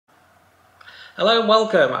Hello and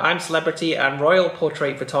welcome. I'm celebrity and royal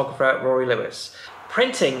portrait photographer Rory Lewis.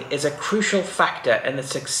 Printing is a crucial factor in the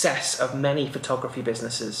success of many photography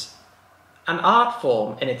businesses. An art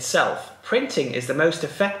form in itself, printing is the most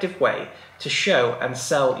effective way to show and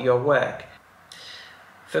sell your work.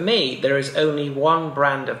 For me, there is only one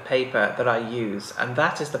brand of paper that I use, and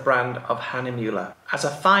that is the brand of Hahnemuhle. As a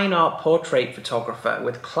fine art portrait photographer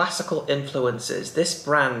with classical influences, this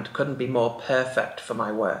brand couldn't be more perfect for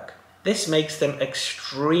my work. This makes them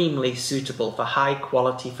extremely suitable for high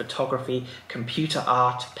quality photography, computer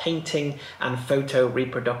art, painting and photo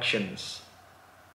reproductions.